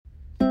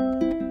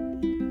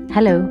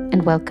Hello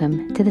and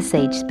welcome to the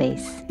Sage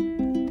Space.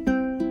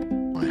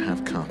 I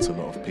have cut a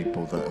lot of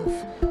people that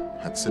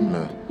have had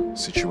similar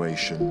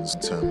situations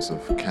in terms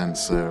of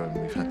cancer,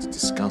 and we've had to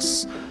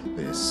discuss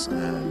this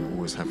and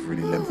always have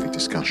really lengthy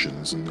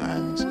discussions, and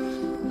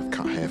I've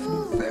cut hair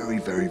from very,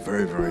 very,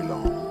 very, very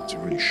long to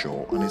really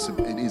short, and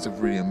it is a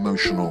really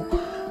emotional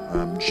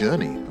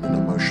journey and an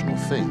emotional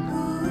thing.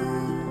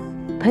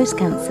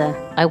 Post-cancer,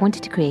 I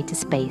wanted to create a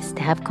space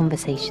to have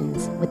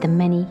conversations with the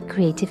many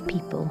creative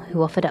people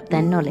who offered up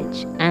their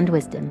knowledge and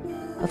wisdom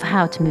of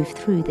how to move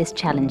through this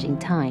challenging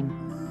time.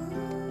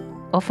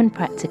 Often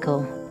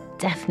practical,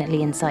 definitely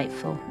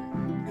insightful,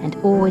 and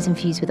always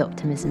infused with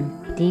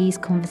optimism, these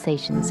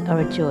conversations are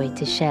a joy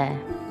to share.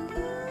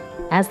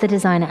 As the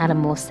designer Alan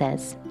Moore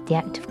says, the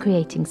act of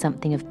creating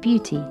something of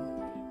beauty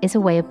is a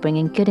way of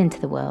bringing good into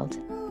the world.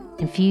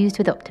 Infused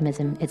with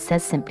optimism, it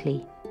says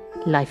simply,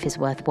 life is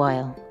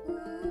worthwhile.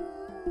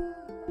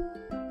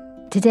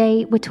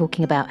 Today, we're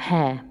talking about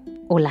hair,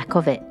 or lack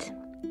of it.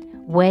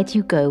 Where do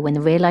you go when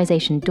the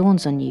realization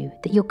dawns on you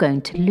that you're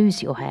going to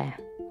lose your hair?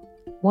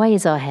 Why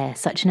is our hair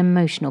such an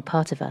emotional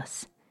part of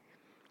us?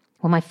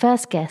 Well, my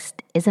first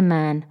guest is a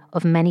man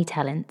of many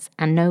talents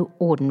and no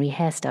ordinary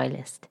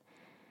hairstylist.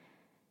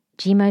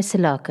 Jimo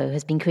Sulako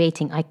has been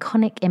creating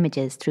iconic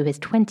images through his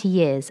 20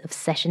 years of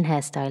session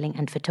hairstyling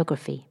and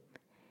photography.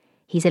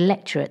 He's a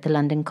lecturer at the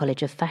London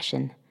College of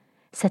Fashion,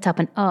 set up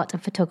an art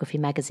and photography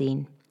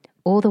magazine,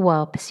 all the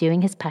while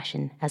pursuing his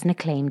passion as an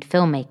acclaimed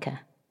filmmaker.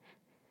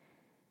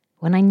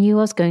 When I knew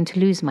I was going to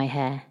lose my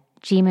hair,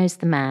 Jimo's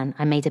the man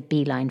I made a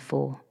beeline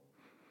for.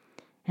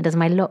 And as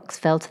my locks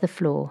fell to the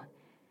floor,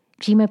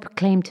 Jimo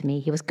proclaimed to me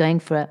he was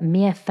going for a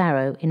Mia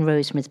Farrow in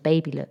Rosemary's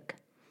Baby look.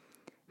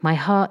 My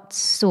heart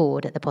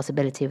soared at the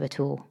possibility of it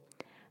all,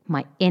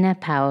 my inner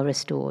power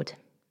restored.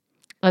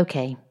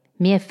 Okay,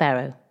 Mia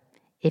Farrow,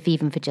 if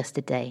even for just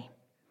a day.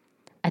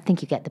 I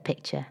think you get the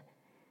picture.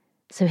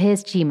 So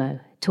here's Jimo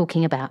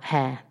talking about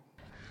hair.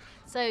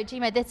 So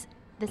Jimo, this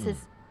is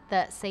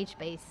the Sage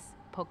Space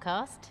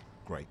podcast.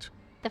 Great.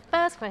 The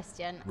first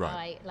question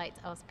Right. I like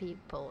to ask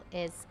people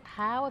is,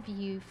 how have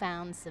you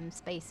found some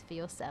space for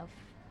yourself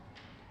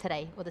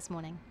today or this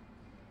morning?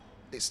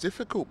 It's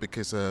difficult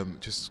because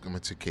just with my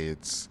two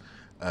kids,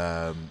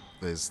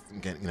 there's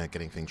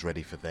getting things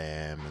ready for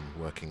them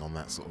and working on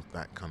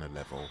that kind of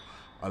level.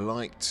 I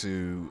like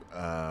to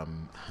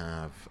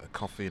have a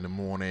coffee in the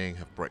morning,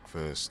 have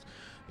breakfast,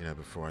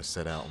 before I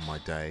set out on my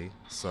day.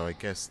 So I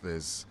guess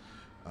there's,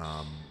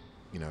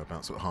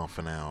 about sort of half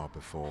an hour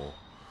before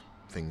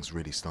things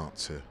really start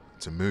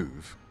to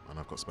move, and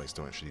I've got space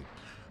to actually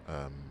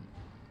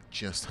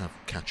just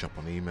catch up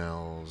on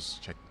emails,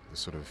 check the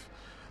sort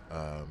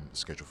of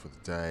schedule for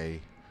the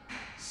day.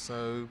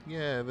 So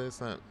yeah, there's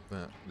that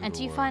And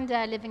do you find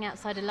living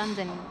outside of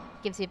London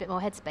gives you a bit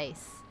more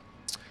headspace?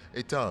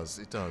 It does.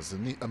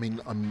 And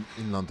I'm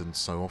in London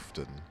so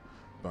often,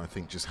 but I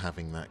think just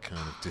having that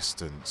kind of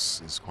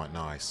distance is quite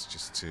nice,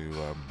 just to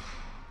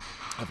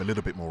have a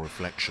little bit more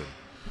reflection.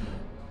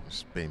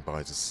 Just being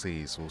by the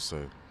sea is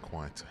also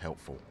quite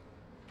helpful.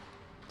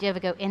 Do you ever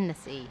go in the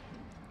sea?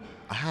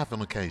 I have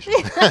on occasion.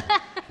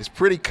 It's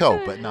pretty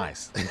cold, but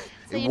nice.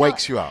 So it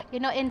wakes you up.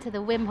 You're not into the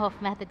Wim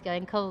Hof method,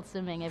 going cold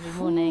swimming every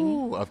morning?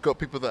 Ooh, I've got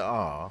people that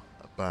are,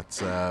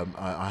 but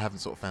I haven't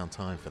sort of found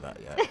time for that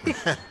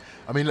yet.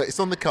 I mean, look, it's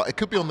on the card. It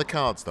could be on the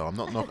cards, though. I'm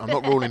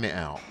not ruling it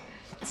out.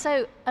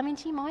 So,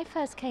 Jimo,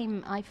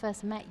 I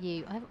first met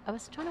you. I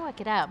was trying to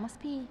work it out. It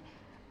must be,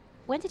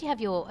 when did you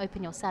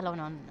open your salon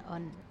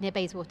on near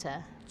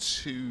Bayswater?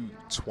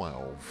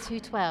 212.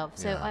 212.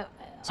 So Yeah.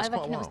 I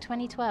reckon it was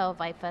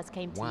 2012 I first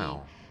came to Wow.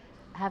 you,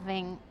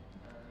 having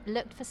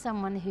looked for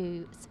someone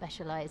who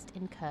specialised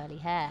in curly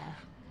hair.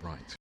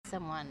 Right.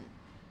 Someone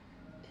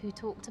who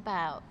talked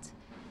about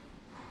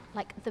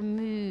like the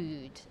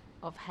mood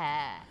of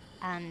hair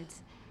and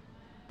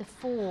the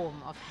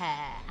form of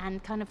hair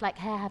and kind of like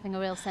hair having a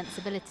real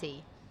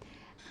sensibility.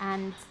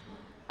 And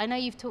I know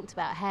you've talked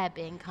about hair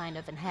being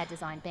and hair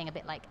design being a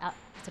bit like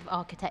sort of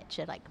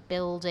architecture, like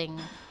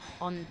building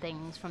on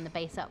things from the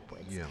base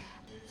upwards. Yeah.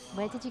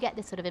 Where did you get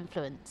this sort of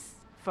influence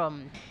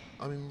from?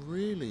 I mean,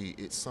 really,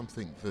 it's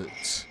something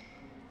that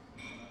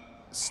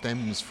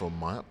stems from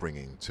my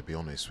upbringing, to be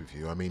honest with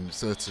you. I mean,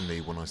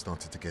 certainly when I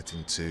started to get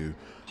into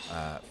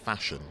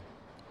fashion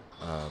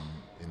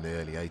in the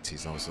early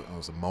 80s, I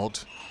was a mod,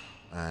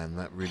 and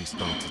that really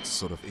started to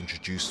sort of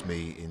introduce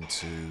me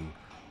into,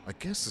 I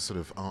guess, the sort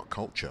of art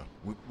culture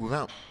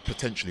without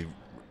potentially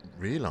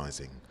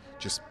realising,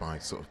 just by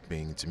sort of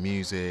being into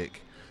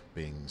music,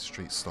 being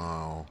street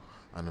style,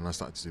 and then I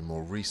started to do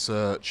more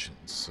research,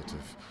 sort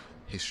of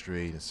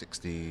history in the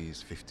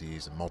 60s,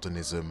 50s, and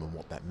modernism and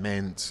what that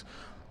meant.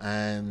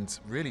 And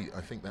really,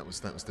 I think that was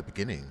the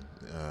beginning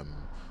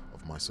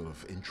of my sort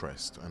of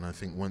interest. And I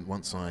think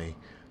once I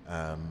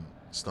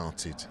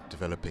started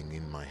developing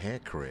in my hair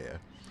career,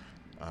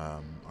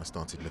 I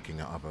started looking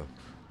at other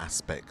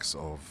aspects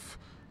of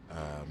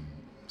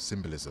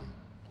symbolism,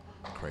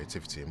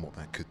 creativity, and what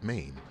that could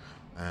mean,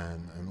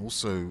 and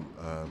also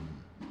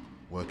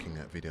working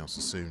at Vidal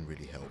Sassoon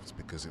really helped,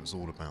 because it was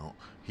all about,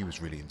 he was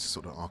really into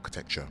sort of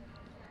architecture,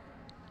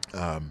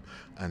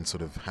 and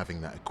sort of having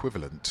that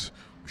equivalent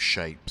with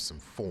shapes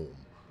and form.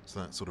 So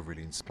that sort of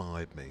really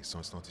inspired me. So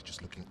I started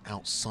just looking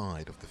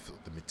outside of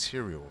the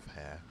material of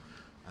hair,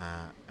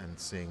 and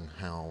seeing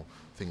how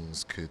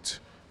things could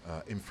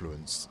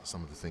influence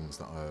some of the things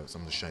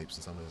some of the shapes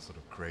and some of the sort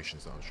of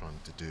creations that I was trying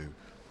to do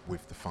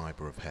with the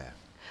fibre of hair.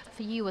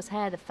 For you, was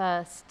hair the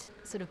first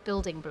sort of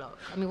building block?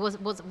 I mean, was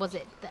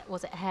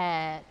it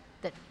hair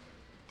that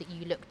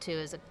you looked to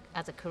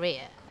as a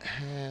career?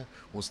 Hair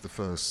was the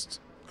first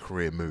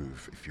career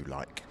move, if you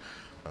like.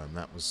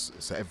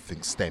 So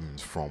everything stemmed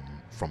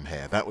from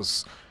hair. That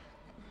was,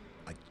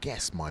 I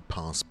guess, my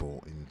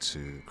passport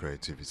into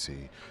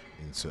creativity,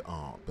 into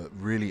art. But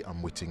really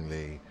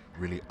unwittingly,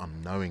 really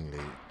unknowingly,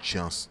 it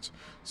just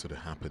sort of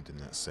happened in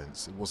that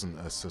sense. It wasn't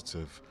a sort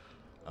of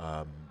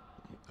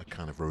a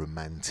kind of a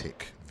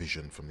romantic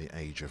vision from the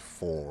age of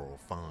 4 or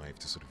 5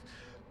 to sort of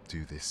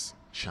do this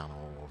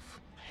channel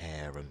of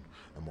hair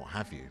and what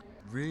have you.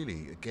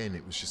 Really, again,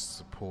 it was just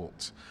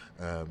support.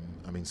 I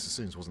mean,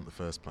 Sassoon's wasn't the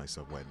first place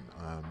I went.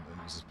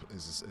 It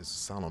was a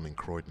salon in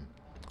Croydon,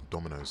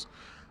 Domino's,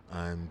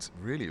 and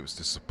really it was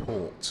to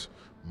support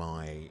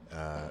my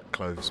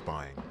clothes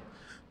buying,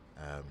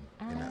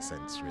 in that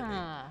sense, really.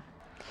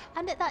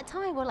 And at that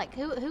time, well, like,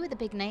 who were the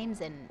big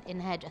names in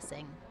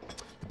hairdressing?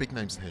 The big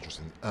names in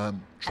hairdressing,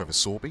 Trevor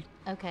Sorby.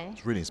 Okay. I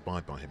was really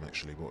inspired by him,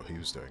 actually, what he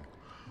was doing.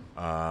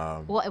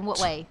 In what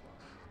way?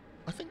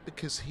 I think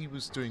because he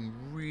was doing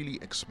really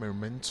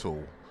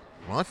experimental,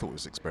 well, I thought it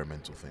was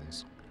experimental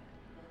things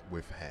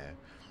with hair,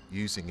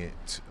 using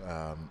it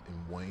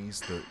in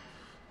ways that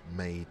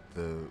made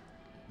the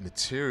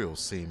material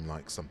seem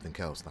like something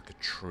else, like a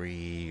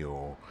tree,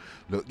 or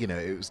look,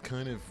 it was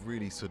kind of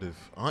really sort of,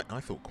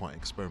 I thought, quite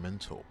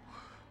experimental.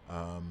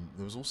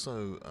 There was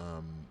also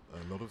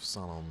a lot of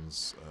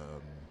salons,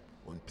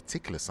 one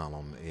particular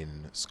salon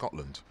in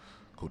Scotland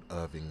called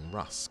Irving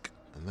Rusk,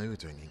 and they were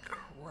doing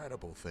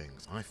incredible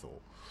things, I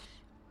thought.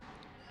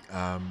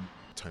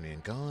 Tony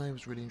and Guy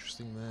was really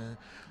interesting there.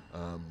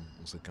 There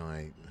was a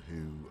guy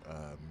who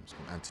was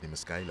called Anthony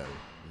Mascalo,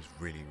 who was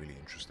really, really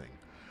interesting,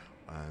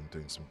 and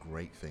doing some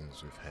great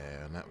things with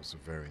hair, and that was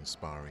very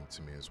inspiring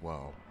to me as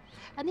well.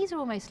 And these are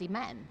all mostly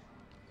men.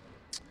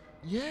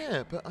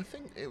 Yeah, but I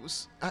think it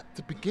was at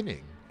the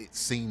beginning. It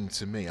seemed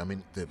to me. I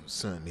mean, there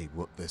certainly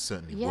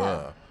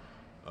were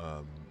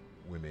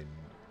women,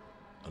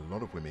 a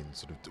lot of women,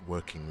 sort of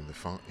working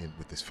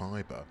with this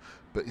fibre.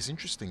 But it's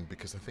interesting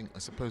because I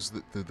suppose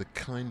that the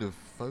kind of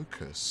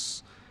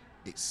focus,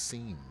 it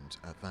seemed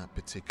at that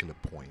particular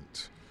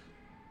point,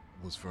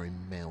 was very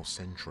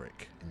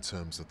male-centric in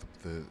terms of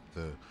the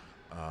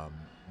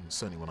and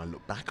certainly when I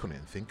look back on it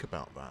and think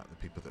about that, the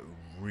people that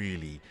were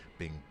really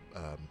being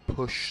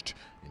pushed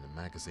in the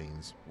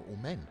magazines were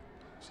all men.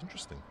 It's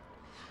interesting.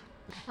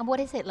 And what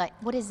is it like?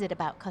 What is it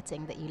about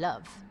cutting that you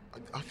love?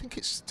 I think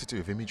it's to do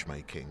with image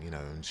making,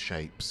 and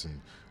shapes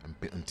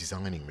and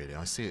designing. Really,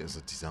 I see it as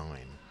a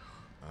design,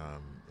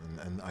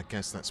 and I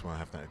guess that's why I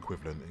have that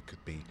equivalent. It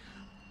could be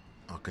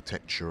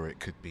architecture. It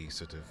could be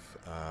sort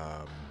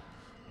of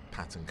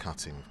pattern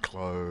cutting of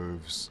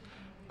clothes.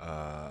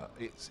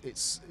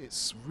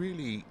 It's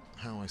really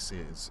how I see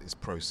it is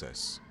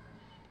process,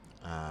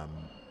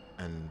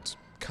 and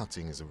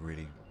cutting is a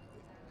really,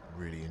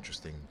 really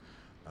interesting.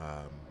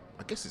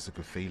 I guess it's a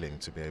good feeling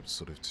to be able to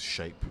sort of to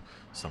shape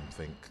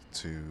something,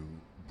 to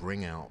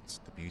bring out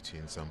the beauty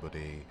in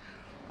somebody.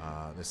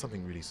 There's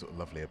something really sort of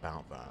lovely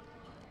about that,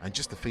 and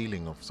just the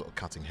feeling of sort of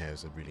cutting hair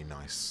is a really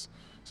nice.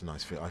 It's a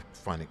nice feel. I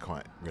find it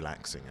quite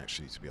relaxing,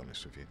 actually, to be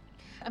honest with you.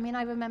 I mean,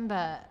 I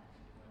remember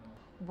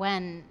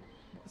when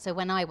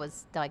I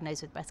was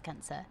diagnosed with breast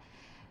cancer,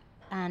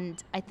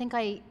 and I think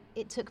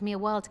it took me a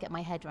while to get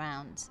my head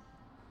around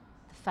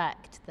the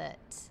fact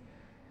that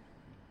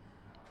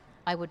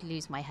I would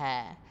lose my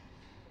hair.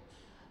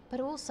 But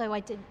also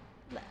as you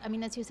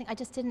were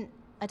saying,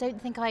 I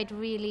don't think I'd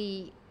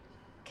really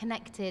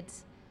connected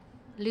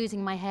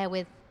losing my hair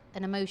with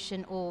an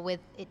emotion or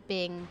with it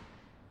being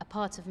a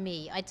part of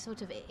me.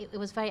 It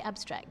was very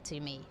abstract to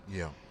me.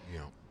 Yeah.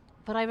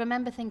 But I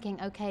remember thinking,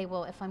 okay,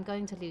 well, if I'm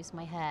going to lose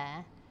my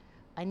hair,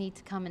 I need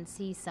to come and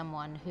see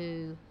someone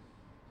who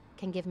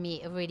can give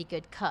me a really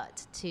good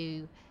cut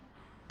to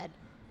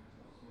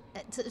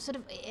sort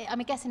of, I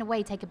guess in a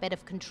way, take a bit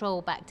of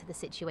control back to the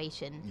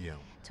situation. Yeah.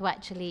 To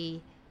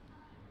actually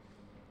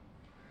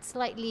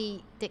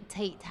slightly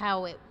dictate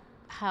how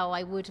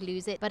I would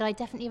lose it. But I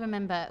definitely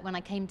remember when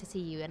I came to see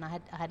you, and I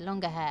had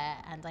longer hair,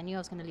 and I knew I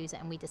was going to lose it,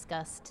 and we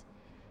discussed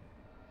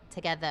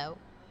together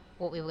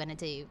what we were going to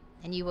do,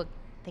 and you were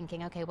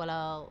thinking, okay,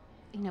 well,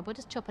 we'll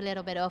just chop a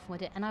little bit off,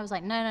 and I was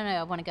like, no,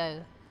 I want to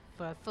go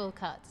for a full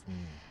cut.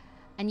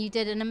 And you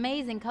did an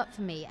amazing cut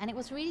for me, and it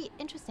was really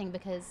interesting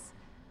because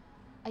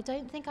I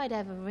don't think I'd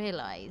ever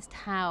realized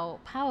how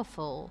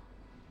powerful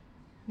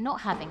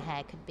not having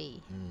hair could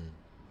be.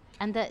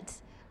 And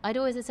that I'd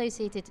always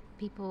associated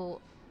people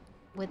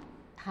with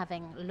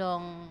having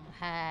long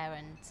hair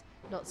and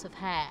lots of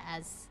hair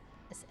as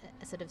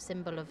a sort of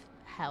symbol of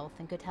health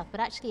and good health, but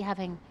actually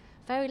having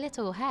very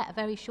little hair, a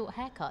very short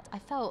haircut,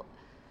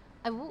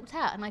 I walked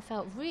out and I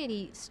felt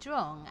really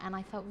strong, and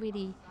I felt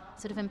really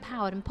sort of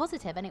empowered and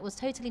positive, and it was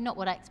totally not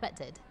what I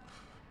expected.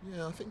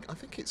 Yeah, I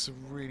think it's a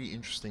really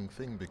interesting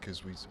thing,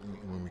 because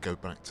when we go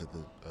back to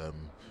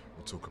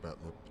we'll talk about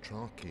the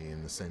Petrarchy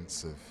in the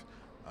sense of,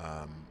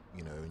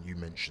 and you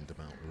mentioned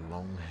about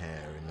long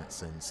hair in that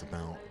sense,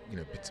 about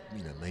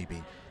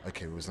maybe,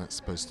 okay, was that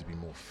supposed to be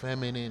more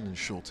feminine and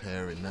short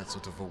hair in that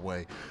sort of a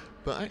way?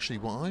 But actually,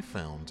 what I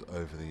found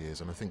over the years,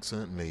 and I think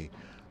certainly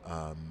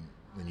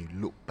when you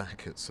look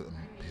back at certain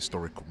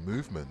historical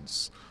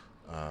movements,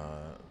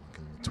 like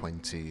in the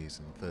 20s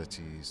and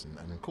 30s,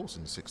 and of course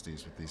in the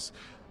 60s with these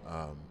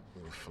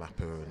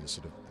flapper and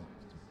sort of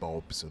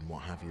bobs and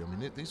what have you. I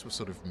mean, these were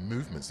sort of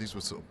movements, these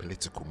were sort of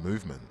political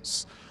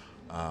movements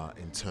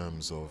in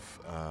terms of,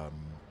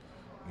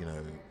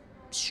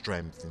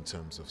 strength, in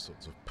terms of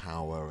sort of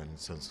power, and in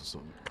terms of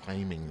sort of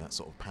claiming that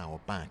sort of power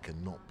back,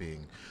 and not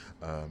being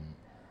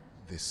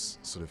this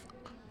sort of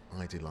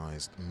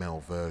idealized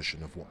male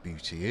version of what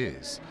beauty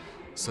is.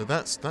 So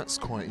that's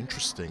quite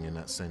interesting in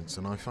that sense,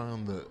 and I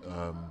find that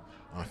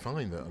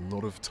a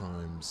lot of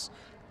times,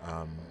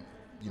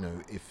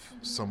 if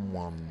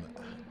someone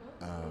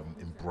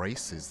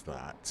embraces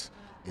that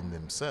in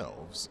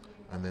themselves,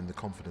 and then the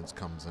confidence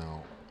comes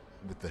out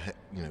with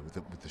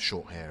with the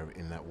short hair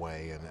in that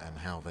way, and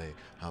how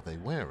they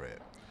wear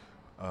it,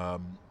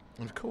 and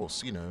of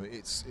course,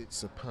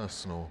 it's a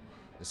personal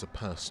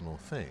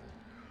thing.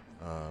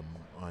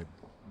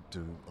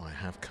 I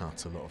have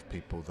cut a lot of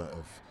people that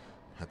have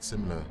had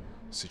similar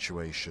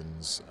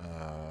situations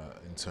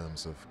in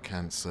terms of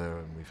cancer,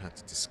 and we've had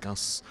to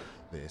discuss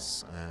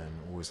this and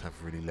always have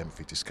really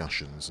lengthy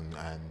discussions,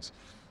 and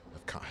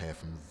I've cut hair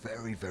from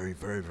very, very,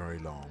 very, very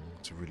long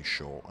to really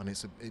short, and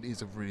it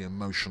is a really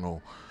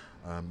emotional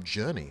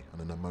journey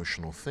and an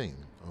emotional thing.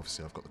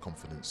 Obviously, I've got the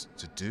confidence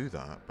to do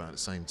that, but at the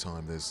same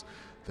time,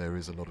 there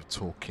is a lot of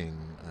talking,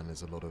 and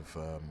there's a lot of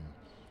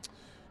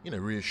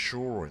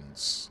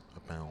reassurance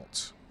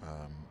about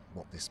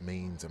what this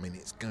means. I mean,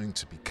 it's going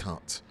to be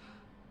cut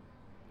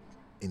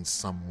in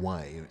some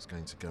way, or it's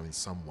going to go in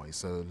some way.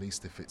 So at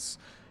least if it's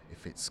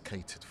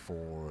catered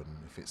for,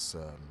 and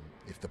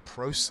if the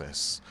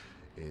process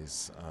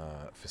is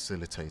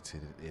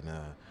facilitated in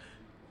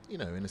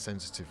a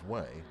sensitive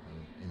way,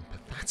 in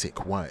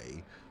empathetic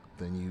way,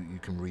 then you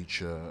can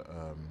reach a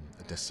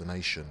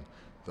destination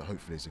that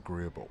hopefully is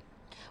agreeable.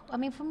 I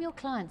mean, from your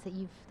clients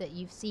that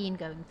you've seen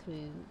going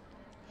through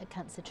a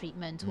cancer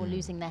treatment, or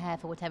losing their hair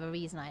for whatever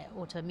reason,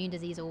 autoimmune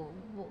disease or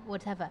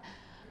whatever,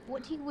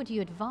 would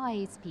you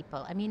advise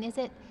people? I mean, is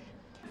it,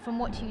 from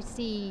what you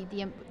see,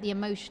 the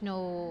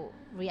emotional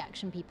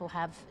reaction people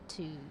have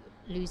to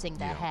losing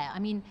their hair? I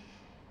mean,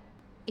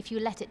 if you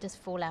let it just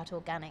fall out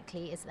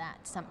organically, is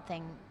that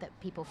something that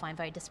people find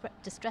very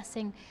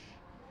distressing?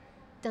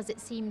 Does it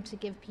seem to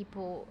give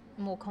people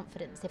more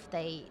confidence if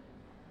they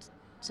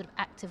sort of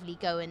actively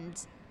go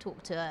and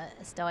talk to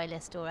a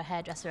stylist or a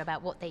hairdresser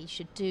about what they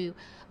should do?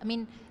 I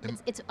mean,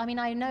 I mean,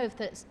 I know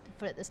that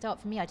at the start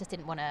for me, I just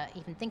didn't want to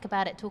even think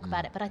about it, talk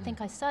about it. But I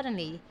think I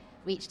suddenly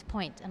reached a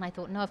point, and I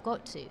thought, no, I've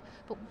got to.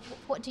 But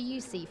what do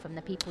you see from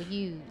the people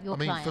your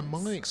clients? From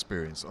my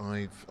experience,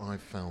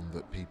 I've found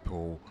that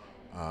people,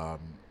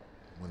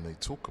 when they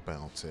talk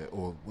about it,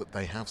 or what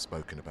they have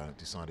spoken about it,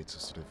 decided to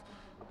sort of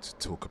to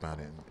talk about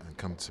it and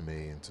come to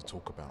me and to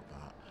talk about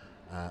that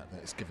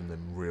it's given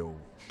them real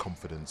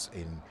confidence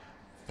in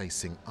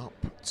facing up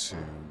to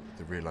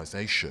the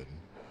realization,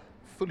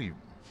 fully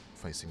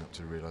facing up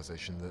to the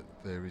realization that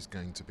there is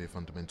going to be a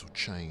fundamental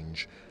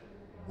change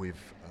with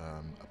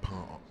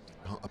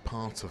a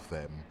part of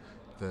them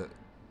that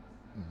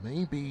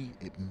maybe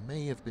it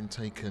may have been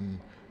taken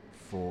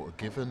for a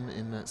given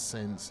in that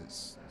sense.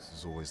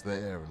 It's always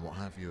there and what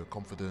have you, a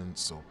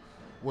confidence or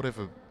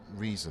whatever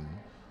reason,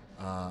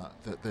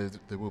 that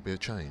there will be a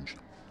change.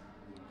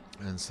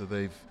 And so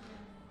they've,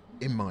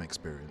 in my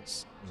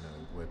experience,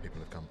 where people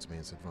have come to me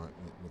and said, right,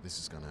 well, this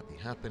is going to be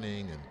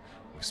happening, and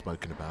we've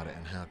spoken about it,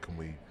 and how can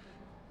we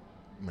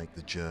make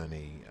the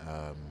journey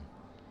a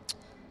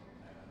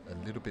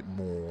little bit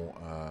more,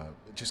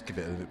 just give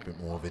it a little bit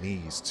more of an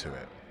ease to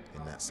it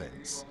in that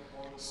sense.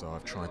 So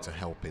I've tried to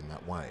help in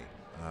that way.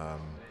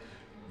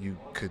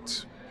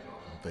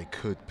 They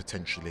could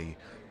potentially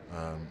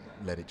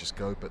let it just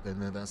go, but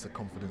then that's the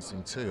confidence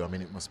thing too. I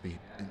mean, it must be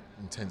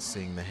intense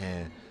seeing the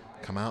hair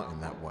come out in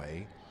that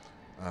way.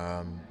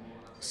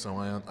 So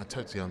I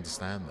totally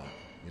understand that,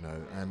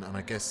 and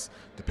I guess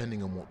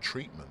depending on what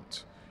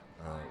treatment,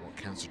 what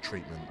cancer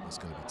treatment is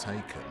going to be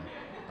taken,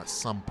 at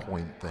some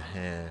point the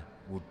hair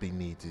would be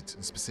needed,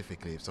 and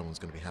specifically if someone's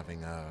going to be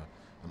having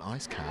an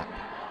ice cap,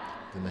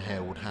 then the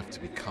hair would have to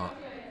be cut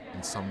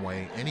in some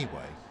way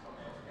anyway,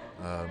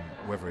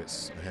 whether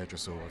it's a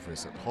hairdresser or whether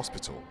it's at the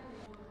hospital.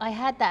 I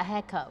had that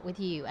haircut with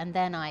you, and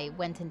then I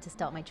went in to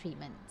start my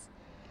treatment.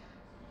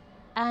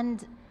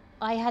 And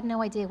I had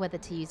no idea whether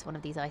to use one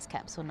of these ice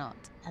caps or not.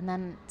 And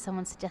then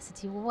someone suggested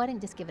to you, well, why don't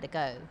you just give it a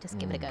go? Just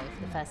give it a go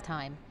for the first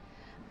time.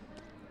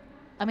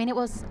 I mean, it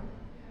was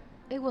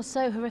It was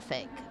so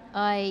horrific.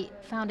 I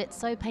found it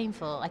so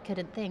painful, I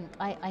couldn't think.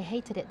 I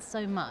hated it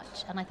so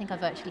much, and I think I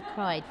virtually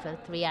cried for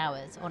 3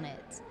 hours on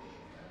it.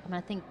 I mean,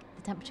 I think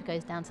the temperature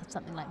goes down to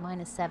something like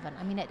 -7.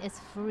 I mean, it is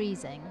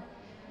freezing.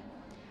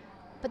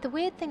 But the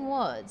weird thing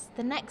was,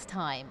 the next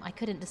time I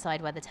couldn't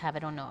decide whether to have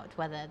it or not.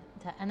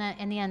 And then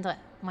in the end,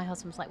 my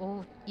husband was like,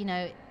 "Well,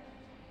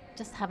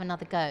 just have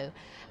another go."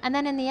 And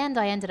then in the end,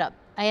 I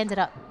ended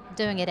up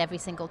doing it every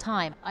single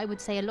time. I would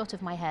say a lot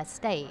of my hair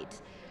stayed,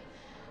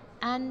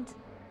 and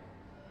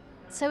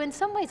so in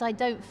some ways, I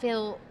don't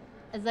feel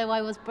as though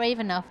I was brave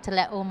enough to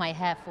let all my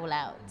hair fall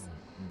out.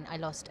 I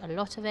lost a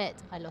lot of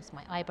it. I lost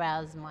my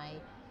eyebrows, my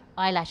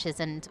eyelashes,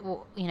 and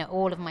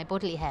all of my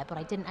bodily hair, but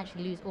I didn't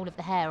actually lose all of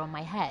the hair on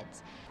my head.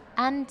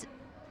 And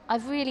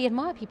I've really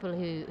admired people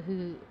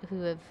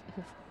who've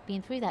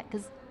been through that,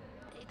 because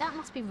that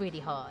must be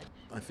really hard.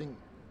 I think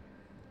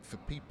for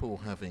people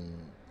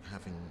having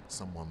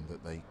someone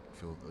that they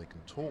feel that they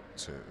can talk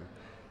to,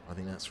 I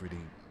think that's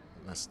really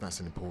that's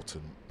an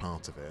important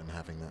part of it, and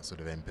having that sort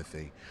of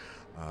empathy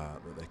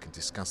that they can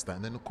discuss that,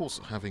 and then of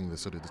course having the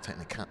sort of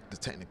the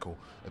technical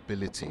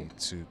ability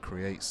to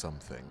create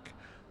something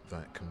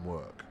that can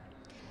work.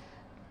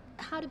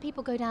 How do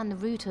people go down the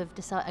route of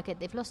decide? Okay,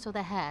 they've lost all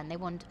their hair and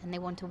they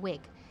want a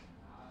wig.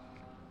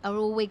 Are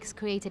all wigs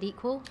created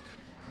equal?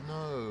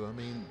 No, I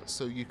mean,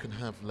 so you can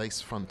have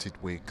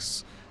lace-fronted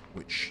wigs,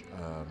 which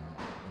are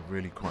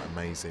really quite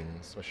amazing,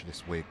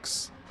 specialist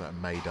wigs that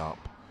are made up,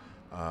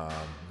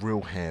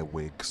 real hair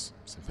wigs,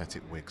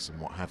 synthetic wigs, and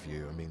what have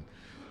you. I mean,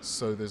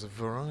 so there's a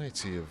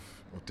variety of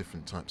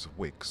different types of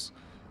wigs,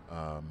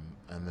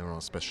 and there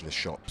are specialist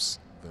shops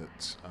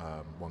that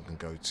one can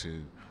go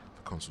to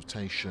for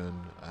consultation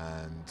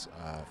and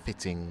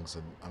fittings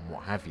and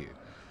what have you.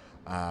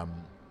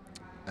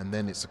 And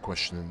then it's a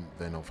question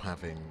then of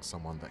having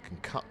someone that can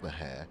cut the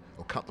hair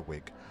or cut the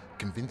wig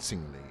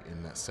convincingly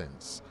in that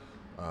sense.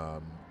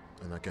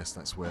 And I guess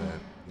that's where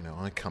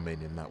I come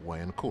in that way.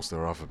 And of course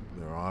there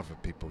are other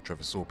people.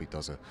 Trevor Sorbie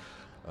does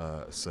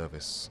a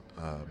service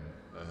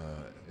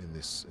in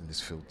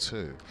this field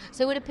too.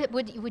 So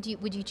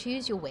would you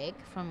choose your wig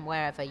from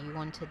wherever you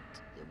wanted,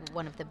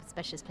 one of the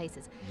specialist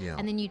places, yeah,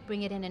 and then you'd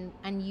bring it in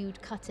and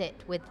you'd cut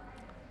it with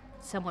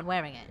someone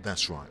wearing it?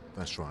 That's right.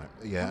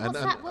 Yeah. And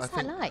what's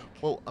that like?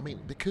 Well, I mean,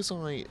 because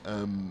I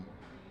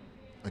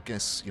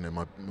guess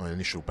my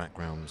initial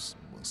background's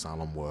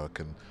salon work,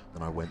 and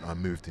then I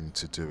moved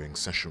into doing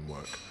session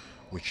work,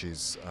 which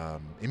is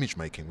image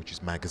making, which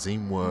is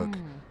magazine work,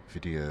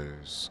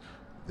 videos,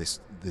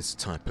 this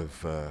type of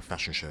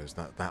fashion shows,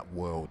 that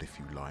world, if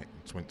you like,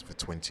 for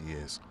 20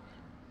 years.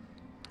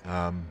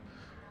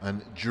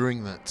 And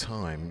during that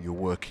time, you're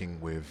working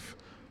with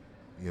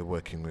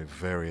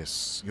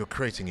various. You're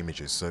creating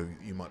images. So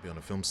you might be on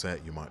a film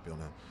set, you might be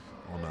on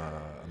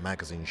a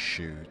magazine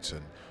shoot,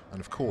 and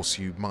of course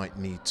you might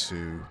need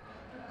to,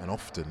 and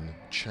often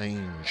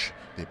change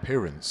the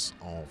appearance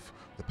of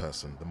the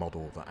person, the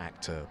model, the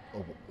actor,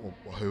 or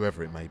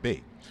whoever it may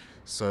be.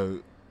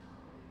 So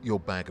your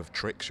bag of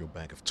tricks, your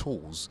bag of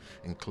tools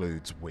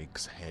includes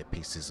wigs, hair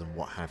pieces, and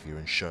what have you,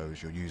 and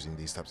shows you're using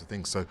these types of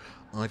things. So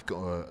I've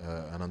got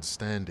an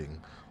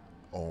understanding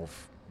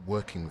of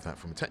working with that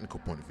from a technical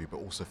point of view, but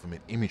also from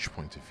an image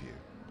point of view.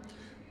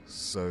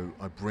 So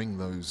I bring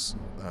those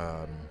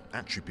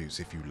attributes,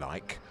 if you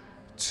like,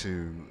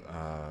 to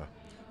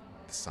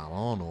the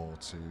salon or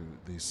to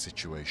these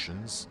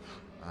situations,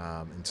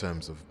 in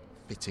terms of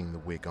fitting the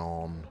wig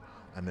on,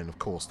 and then of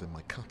course then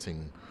my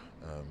cutting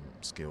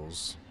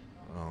skills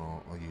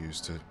are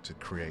used to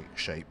create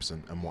shapes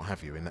and what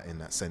have you, in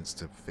that sense,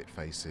 to fit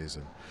faces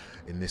and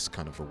in this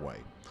kind of a way.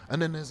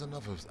 And then there's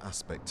another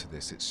aspect to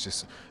this.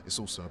 It's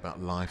also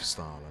about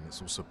lifestyle, and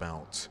it's also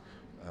about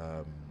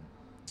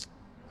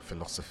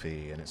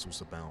philosophy, and it's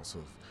also about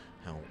sort of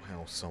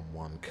how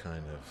someone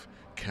kind of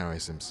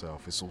carries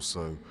himself. It's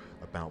also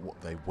about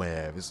what they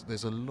wear.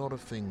 There's a lot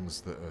of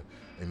things that are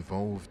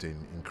involved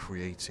in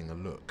creating a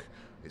look.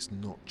 It's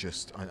not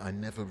just I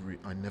never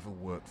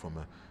work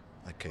from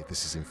okay,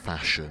 this is in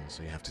fashion,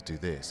 so you have to do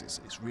this.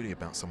 It's really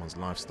about someone's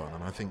lifestyle,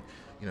 and I think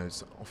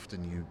so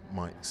often you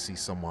might see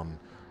someone,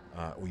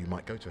 or you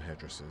might go to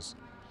hairdressers.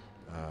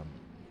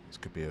 This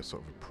could be a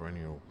sort of a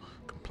perennial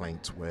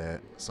complaint where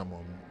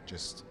someone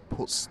just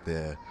puts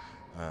their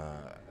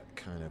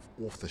kind of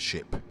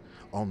authorship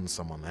on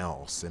someone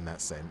else, in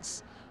that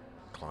sense,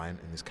 client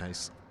in this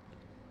case.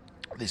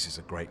 This is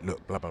a great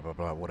look, blah blah blah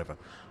blah, whatever.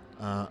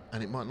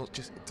 And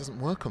it doesn't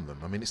work on them.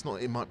 I mean,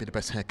 it might be the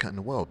best haircut in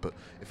the world, but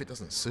if it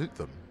doesn't suit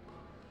them,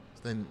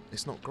 then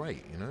it's not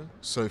great,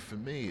 So for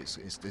me,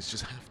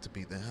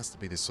 there has to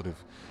be this sort of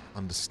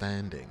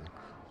understanding.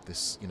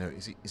 This,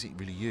 is it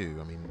really you?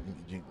 I mean,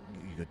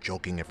 you're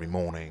jogging every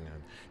morning,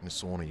 and in the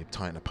sauna you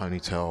tighten a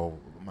ponytail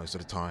most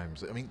of the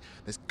times. I mean,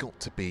 there's got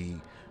to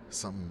be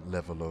some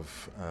level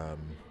of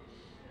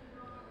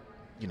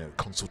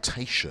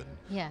consultation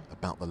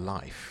about the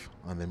life,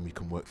 and then we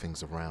can work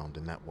things around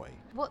in that way.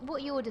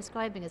 What you're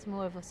describing is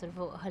more of a sort of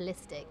a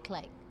holistic,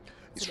 like...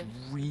 it's sort of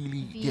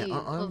really view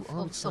I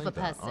would say of a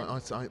that.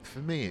 person. For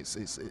me, it's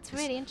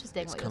really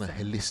interesting. It's what kind you're of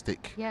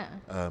saying.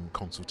 holistic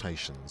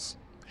consultations,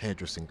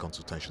 hairdressing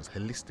consultations,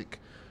 holistic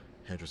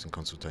hairdressing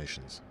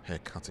consultations, hair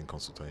cutting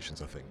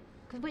consultations. I think.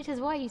 Which is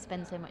why you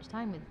spend so much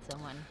time with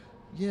someone.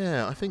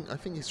 Yeah, I think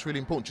it's really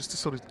important just to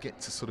sort of get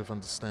to sort of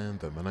understand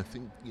them, and I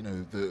think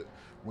that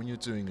when you're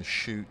doing a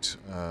shoot,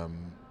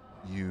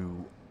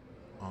 you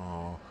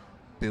are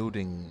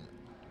building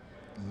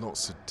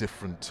lots of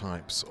different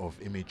types of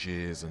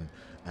images and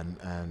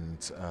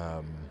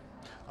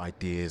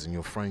ideas, and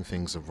you're throwing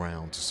things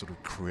around to sort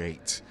of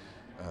create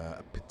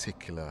a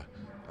particular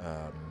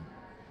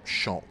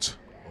shot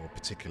or a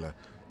particular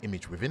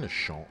image within a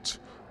shot,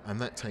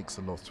 and that takes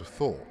a lot of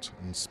thought.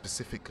 And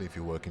specifically, if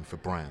you're working for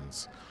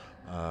brands,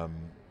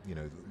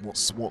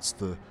 what's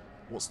the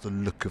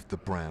look of the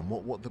brand?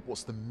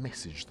 What's the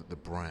message that the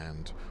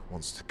brand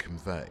wants to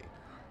convey?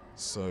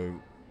 So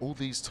all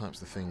these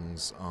types of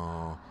things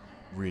are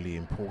really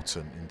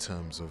important in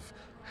terms of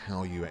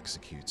how you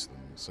execute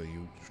them. So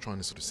you're trying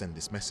to sort of send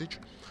this message,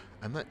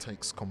 and that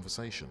takes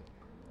conversation.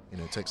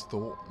 It takes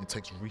thought, it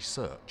takes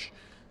research.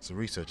 So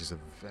research is a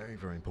very,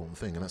 very important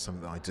thing, and that's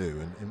something that I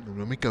do. And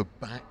when we go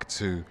back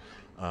to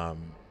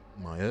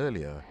my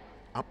earlier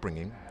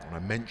upbringing, and I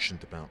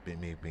mentioned about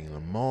me being a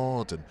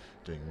mod and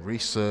doing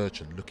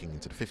research and looking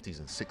into the 50s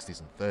and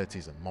 60s and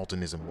 30s and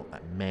modernism, what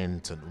that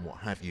meant and what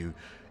have you,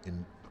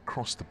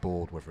 across the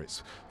board, whether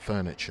it's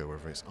furniture,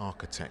 whether it's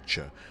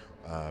architecture,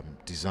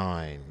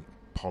 design,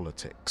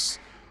 politics,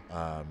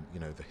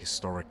 the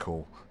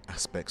historical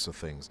aspects of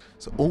things.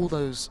 So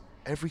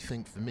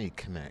everything for me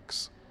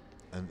connects,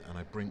 and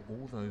I bring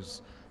all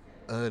those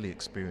early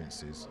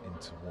experiences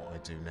into what I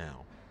do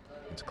now,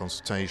 into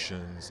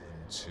consultations,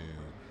 into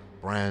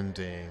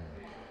branding,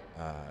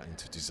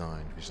 into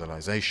design,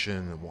 visualization,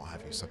 and what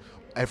have you. So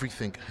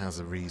everything has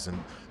a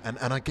reason, and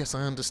I guess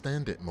I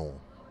understand it more.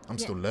 I'm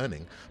still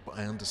learning, but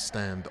I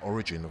understand the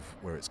origin of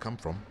where it's come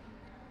from,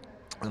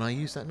 and I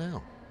use that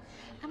now.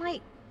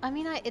 And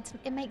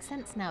it makes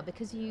sense now,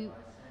 because you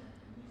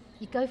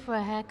go for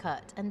a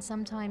haircut, and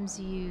sometimes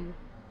you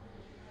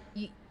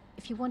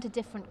if you want a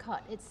different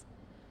cut,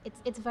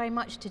 it's very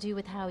much to do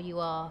with how you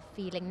are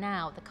feeling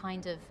now. The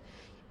kind of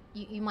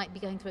you might be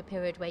going through a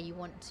period where you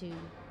want to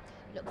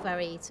look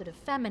very sort of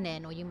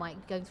feminine, or you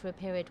might go through a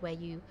period where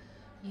you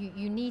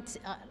need to,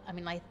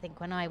 I think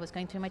when I was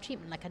going through my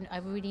treatment, I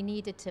really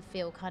needed to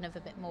feel kind of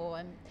a bit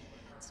more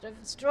sort of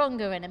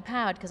stronger and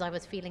empowered, because I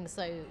was feeling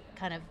so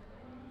kind of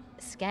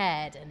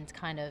scared and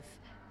kind of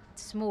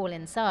small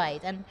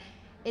inside. And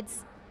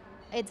it's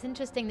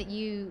interesting that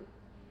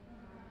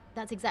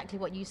that's exactly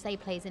what you say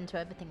plays into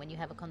everything when you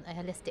have a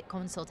holistic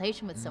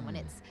consultation with someone.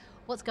 It's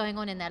what's going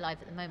on in their life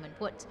at the moment.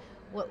 What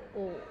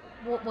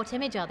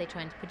image are they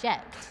trying to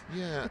project?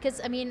 Yeah. Because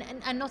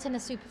and not in a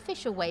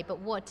superficial way, but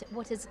what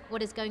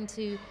is going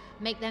to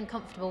make them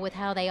comfortable with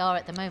how they are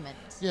at the moment?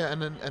 Yeah,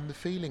 and the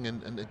feeling,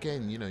 and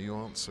again, you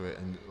answer it,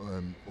 and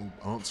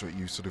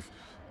you sort of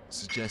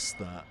suggest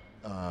that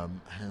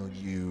how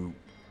you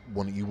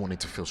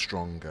wanted to feel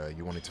stronger,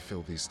 you wanted to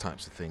feel these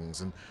types of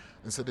things, and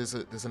so there's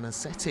an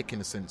aesthetic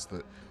in a sense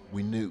that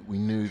we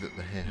knew that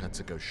the hair had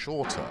to go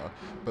shorter,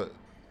 but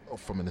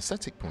from an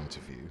aesthetic point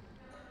of view.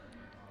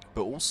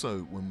 But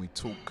also when we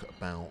talk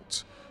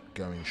about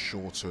going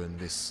shorter and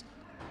this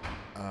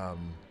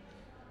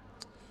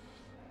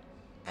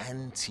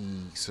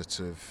anti sort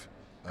of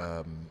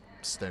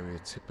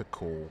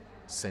stereotypical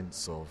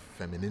sense of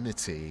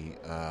femininity,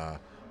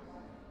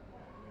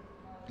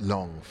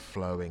 long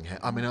flowing hair.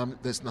 I'm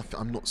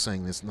not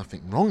saying there's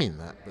nothing wrong in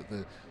that, but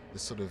the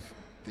sort of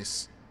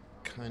this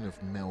kind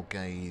of male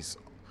gaze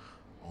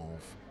of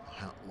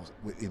how,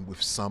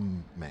 with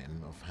some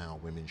men, of how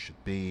women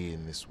should be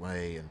in this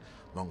way, and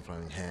long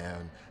flowing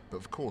hair, but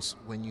of course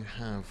when you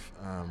have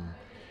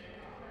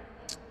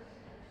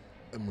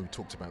and we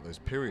talked about those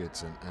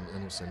periods,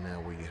 and also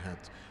now where you had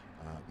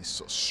this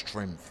sort of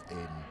strength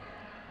in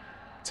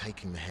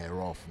taking the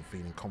hair off and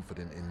feeling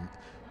confident in,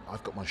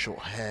 I've got my short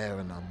hair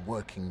and I'm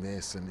working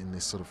this and in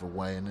this sort of a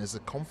way, and there's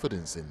a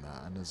confidence in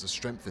that, and there's a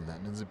strength in that,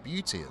 and there's a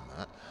beauty in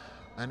that,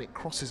 and it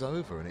crosses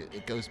over, and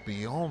it goes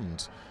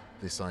beyond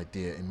this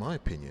idea, in my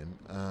opinion,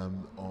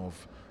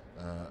 of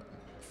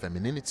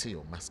femininity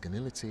or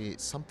masculinity.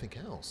 It's something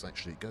else,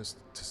 actually. It goes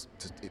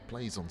it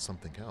plays on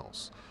something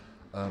else.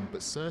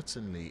 But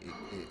certainly,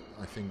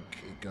 I think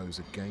it goes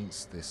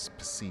against this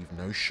perceived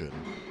notion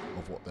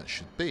of what that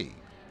should be.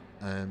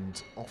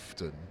 And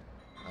often,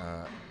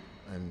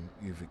 and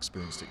you've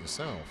experienced it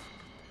yourself,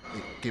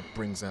 it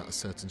brings out a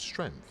certain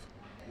strength.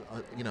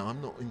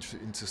 I'm not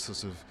into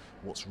sort of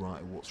what's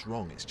right or what's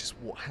wrong. It's just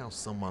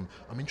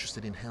I'm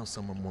interested in how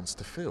someone wants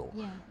to feel.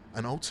 Yeah.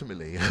 And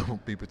ultimately, I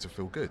want people to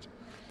feel good.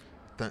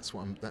 I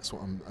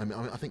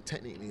think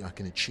technically I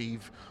can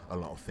achieve a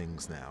lot of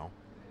things now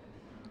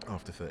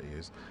after 30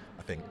 years,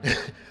 I think.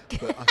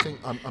 But I think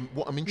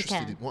what I'm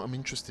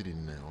interested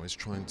in now is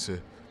trying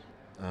to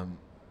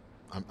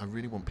I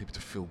really want people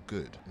to feel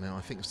good. Now,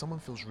 I think if someone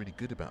feels really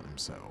good about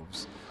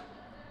themselves,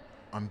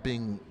 I'm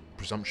being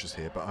presumptuous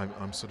here, but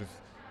I'm sort of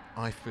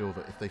I feel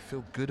that if they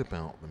feel good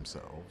about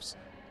themselves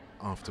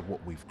after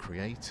what we've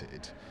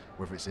created,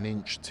 whether it's an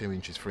inch, 2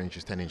 inches, 3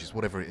 inches, 10 inches,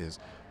 whatever it is,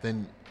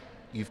 then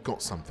you've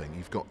got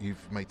something.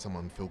 You've made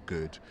someone feel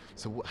good.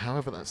 So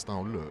however that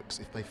style looks,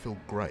 if they feel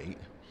great,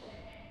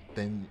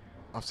 then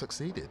I've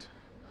succeeded.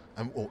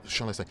 Or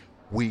shall I say,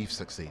 we've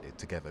succeeded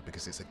together,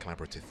 because it's a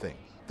collaborative thing.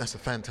 That's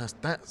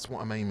that's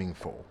what I'm aiming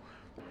for.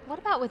 What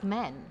about with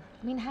men?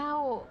 I mean,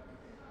 how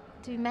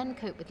do men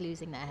cope with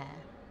losing their hair?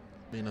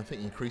 I mean, I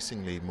think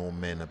increasingly more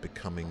men are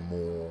becoming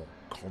more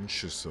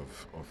conscious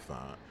of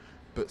that.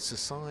 But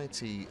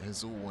society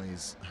has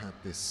always had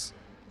this,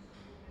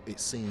 it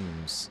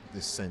seems,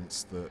 this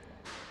sense that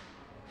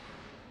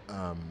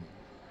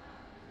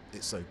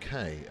it's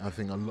okay. I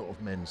think a lot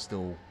of men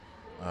still,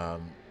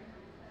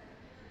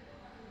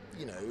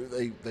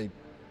 they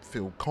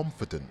feel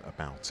confident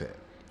about it.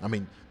 I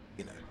mean,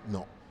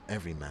 not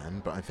every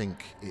man, but I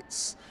think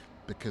it's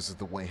because of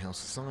the way how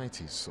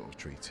society's sort of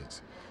treated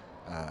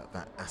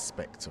that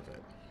aspect of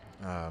it.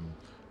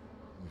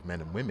 With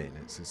men and women,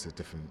 it's a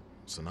different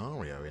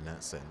scenario in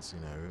that sense.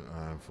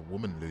 If a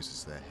woman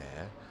loses their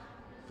hair,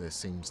 there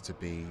seems to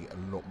be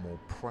a lot more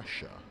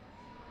pressure.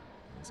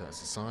 Is that a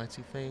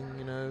society thing,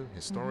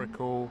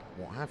 historical,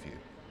 what have you?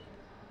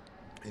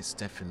 It's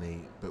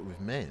definitely, but with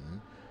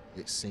men,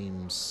 it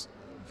seems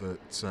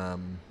that,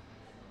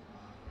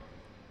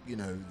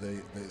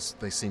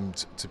 they seem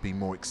to be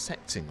more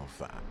accepting of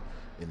that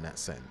in that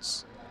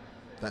sense.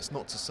 That's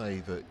not to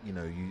say that,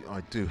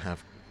 I do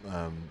have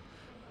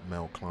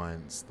male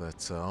clients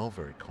that are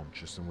very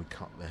conscious, and we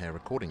cut their hair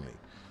accordingly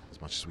as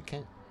much as we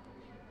can.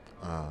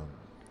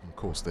 Of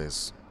course,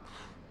 there's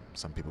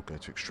some people go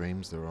to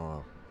extremes. There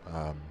are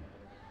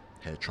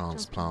hair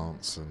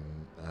transplants and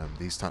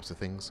these types of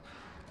things,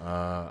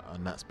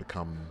 and that's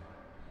become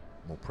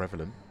more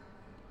prevalent.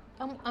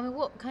 I mean,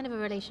 what kind of a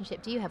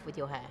relationship do you have with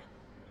your hair?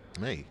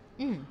 Me?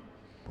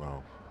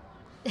 Well,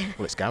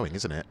 it's going,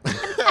 isn't it?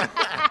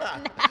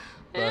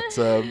 But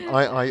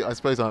I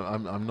suppose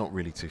I'm not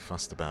really too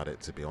fussed about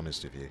it, to be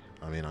honest with you.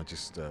 I mean, I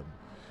just,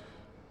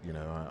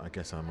 I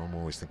guess I'm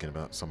always thinking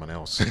about someone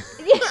else.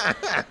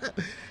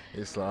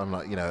 It's like, I'm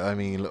like,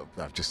 look,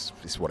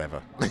 it's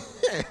whatever.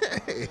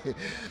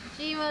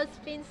 Jimo, it's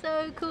been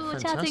so cool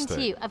chatting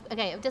to you.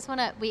 Okay, I just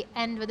we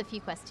end with a few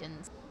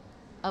questions.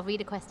 I'll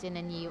read a question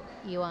and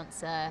you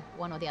answer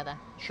one or the other.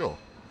 Sure.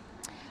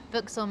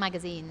 Books or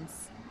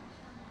magazines?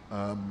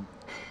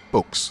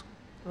 Books.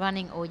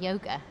 Running or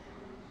yoga?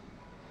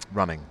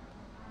 Running.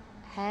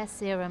 Hair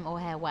serum or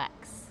hair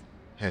wax?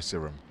 Hair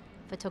serum.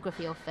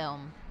 Photography or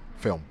film?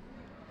 Film.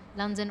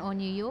 London or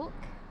New York?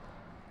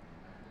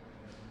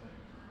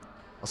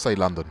 I'll say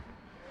London.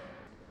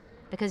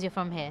 Because you're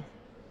from here?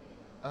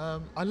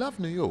 I love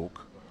New York.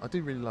 I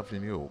do really love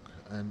New York.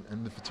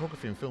 And the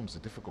photography and film is a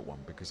difficult one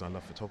because I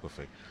love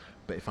photography.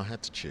 But if I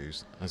had to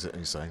choose, as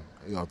you say,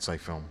 I'd say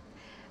film.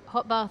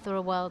 Hot bath or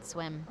a wild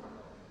swim?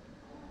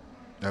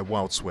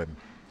 Wild swim.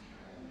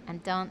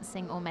 And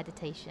dancing or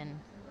meditation?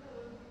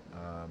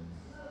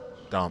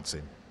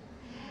 Dancing.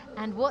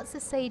 And what's the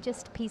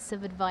sagest piece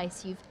of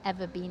advice you've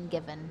ever been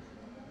given?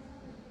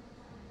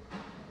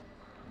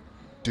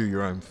 Do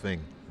your own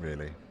thing,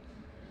 really.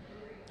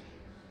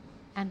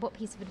 And what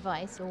piece of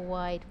advice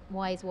or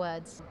wise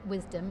words,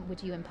 wisdom,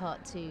 would you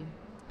impart to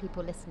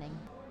people listening?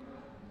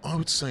 I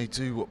would say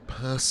do what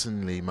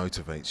personally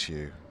motivates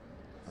you.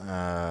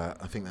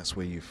 I think that's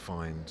where you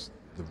find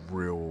the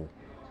real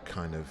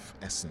kind of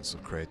essence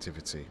of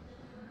creativity.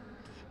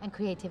 And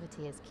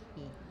creativity is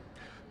key.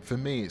 For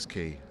me, it's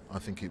key. I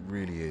think it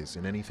really is.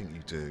 In anything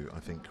you do, I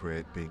think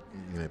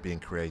being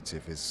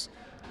creative is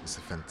a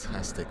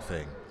fantastic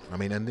thing. I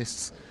mean, and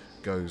this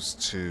goes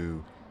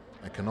to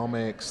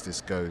economics,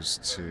 this goes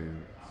to,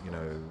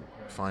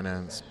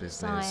 finance,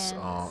 business,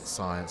 art,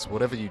 science,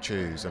 whatever you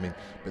choose. I mean,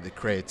 but the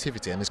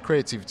creativity, and there's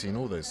creativity in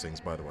all those things,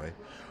 by the way.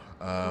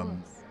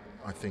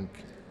 I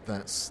think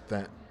that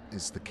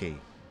is the key,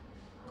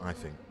 I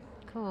think.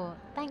 Cool.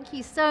 Thank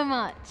you so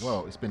much.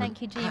 Well, it's been an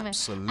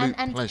absolute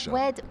pleasure.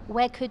 And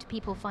where could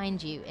people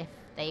find you if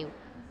they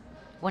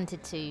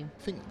wanted to? I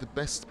think the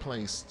best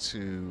place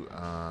to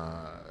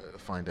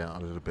find out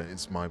a little bit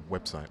is my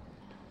website,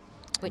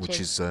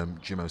 which is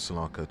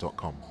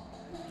jimosolako.com.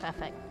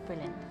 Perfect.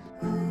 Brilliant.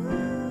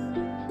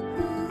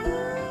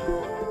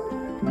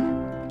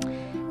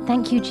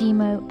 Thank you,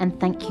 Jimo, and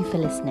thank you for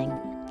listening.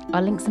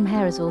 I'll link some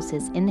hair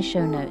resources in the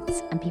show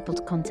notes and people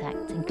to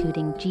contact,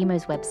 including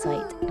Jimo's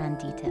website and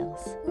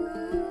details.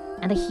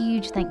 And a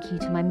huge thank you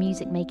to my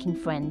music-making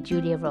friend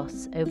Julia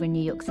Ross over in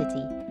New York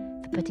City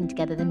for putting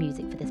together the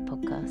music for this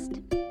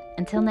podcast.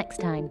 Until next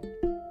time,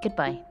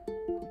 goodbye.